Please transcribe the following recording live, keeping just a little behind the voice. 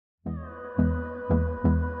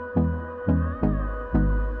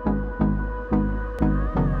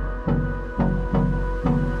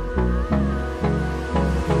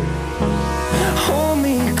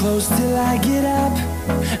close till I get up.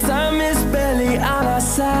 Time is barely on our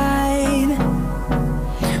side.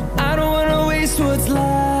 I don't wanna waste what's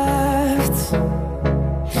left.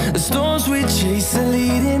 The storms we chase are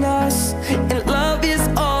leading us, and love is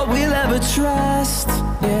all we'll ever trust.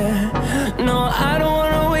 Yeah, no, I don't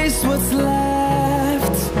wanna waste what's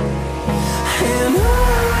left. And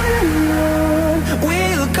on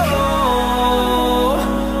we'll go,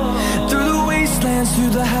 through the wastelands,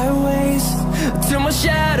 through the highways, till my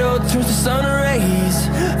shadow turns to sun rays.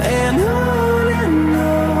 And on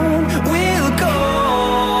we'll go,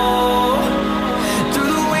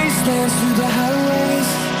 through the wastelands, through the highways,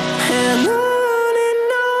 and on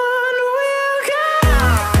we'll go.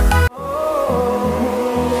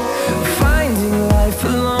 Finding life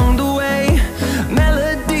along the way,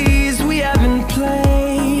 melodies we haven't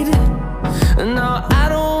played. No, I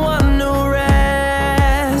don't want no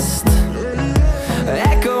rest.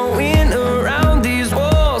 Echoing around these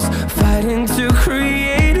walls, fighting to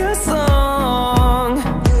create a song.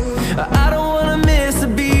 I don't wanna miss a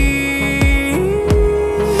beat.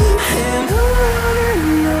 And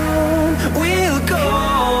on we'll go,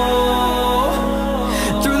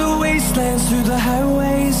 through the wastelands, through the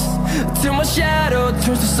highways, till my shadow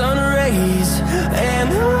turns to sun rays. And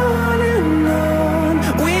on